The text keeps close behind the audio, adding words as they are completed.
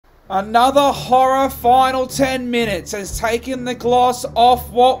Another horror final 10 minutes has taken the gloss off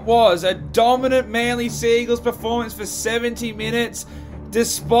what was a dominant Manly Seagulls performance for 70 minutes,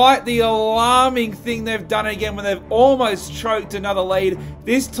 despite the alarming thing they've done again when they've almost choked another lead,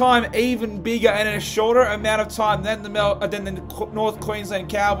 this time even bigger and in a shorter amount of time than the North Queensland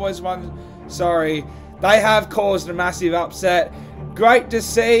Cowboys one. Sorry, they have caused a massive upset. Great to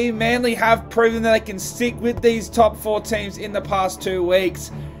see. Manly have proven that they can stick with these top 4 teams in the past 2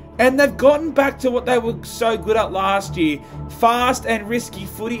 weeks. And they've gotten back to what they were so good at last year. Fast and risky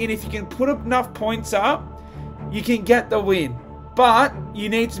footy. And if you can put enough points up, you can get the win. But you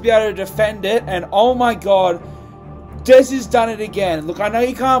need to be able to defend it. And oh my God, Des has done it again. Look, I know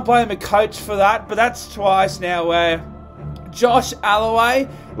you can't blame a coach for that. But that's twice now where Josh Alloway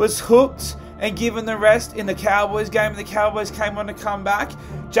was hooked and given the rest in the Cowboys game. And the Cowboys came on to come back.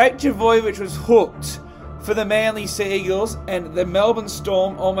 Jake Trbojevic was hooked for the Manly Seagulls, and the Melbourne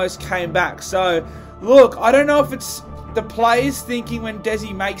Storm almost came back. So, look, I don't know if it's the players thinking when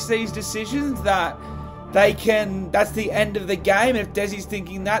Desi makes these decisions that that's the end of the game. If Desi's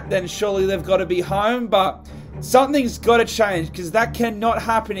thinking that, then surely they've got to be home. But something's got to change, because that cannot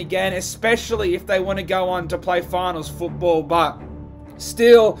happen again, especially if they want to go on to play finals football. But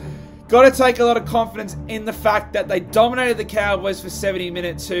still, got to take a lot of confidence in the fact that they dominated the Cowboys for 70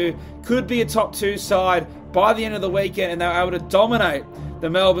 minutes, who could be a top 2 side by the end of the weekend, and they were able to dominate the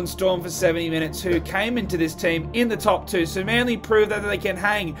Melbourne Storm for 70 minutes, who came into this team in the top 2. So Manly proved that they can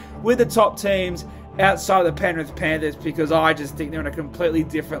hang with the top teams outside of the Penrith Panthers, because I just think they're on a completely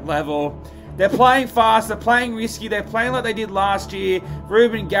different level. They're playing fast, they're playing risky, they're playing like they did last year.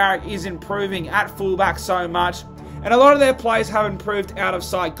 Ruben Garrick is improving at fullback so much. And a lot of their players have improved out of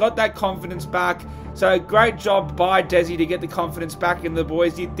sight, got that confidence back. So great job by Desi to get the confidence back in the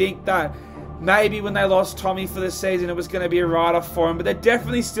boys. You'd think that maybe when they lost Tommy for the season, it was going to be a write-off for them. But they're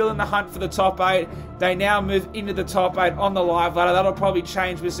definitely still in the hunt for the top 8. They now move into the top 8 on the live ladder. That'll probably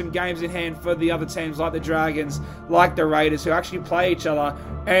change with some games in hand for the other teams like the Dragons, like the Raiders, who actually play each other,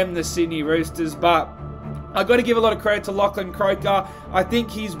 and the Sydney Roosters. But I've got to give a lot of credit to Lachlan Croker. I think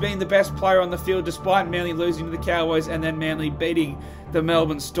he's been the best player on the field, despite Manly losing to the Cowboys and then Manly beating the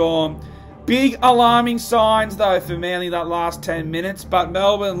Melbourne Storm. Big alarming signs, though, for Manly that last 10 minutes. But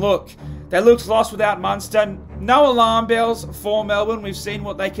Melbourne, look, they looked lost without Munster. No alarm bells for Melbourne. We've seen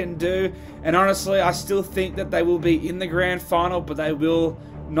what they can do. And honestly, I still think that they will be in the grand final, but they will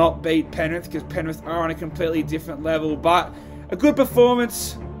not beat Penrith, because Penrith are on a completely different level. But a good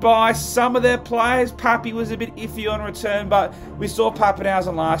performance by some of their players. Pappy was a bit iffy on return, but we saw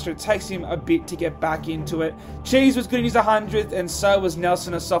Pappenhausen last year. It takes him a bit to get back into it. Cheese was good in his 100th, and so was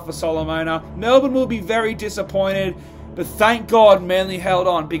Nelson Asafa-Solomona. Melbourne will be very disappointed, but thank God Manly held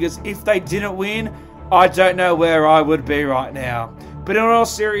on, because if they didn't win, I don't know where I would be right now. But in all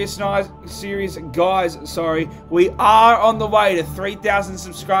serious guys, we are on the way to 3,000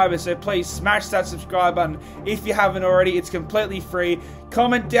 subscribers, so please smash that subscribe button if you haven't already. It's completely free.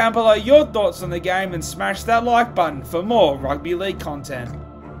 Comment down below your thoughts on the game and smash that like button for more rugby league content.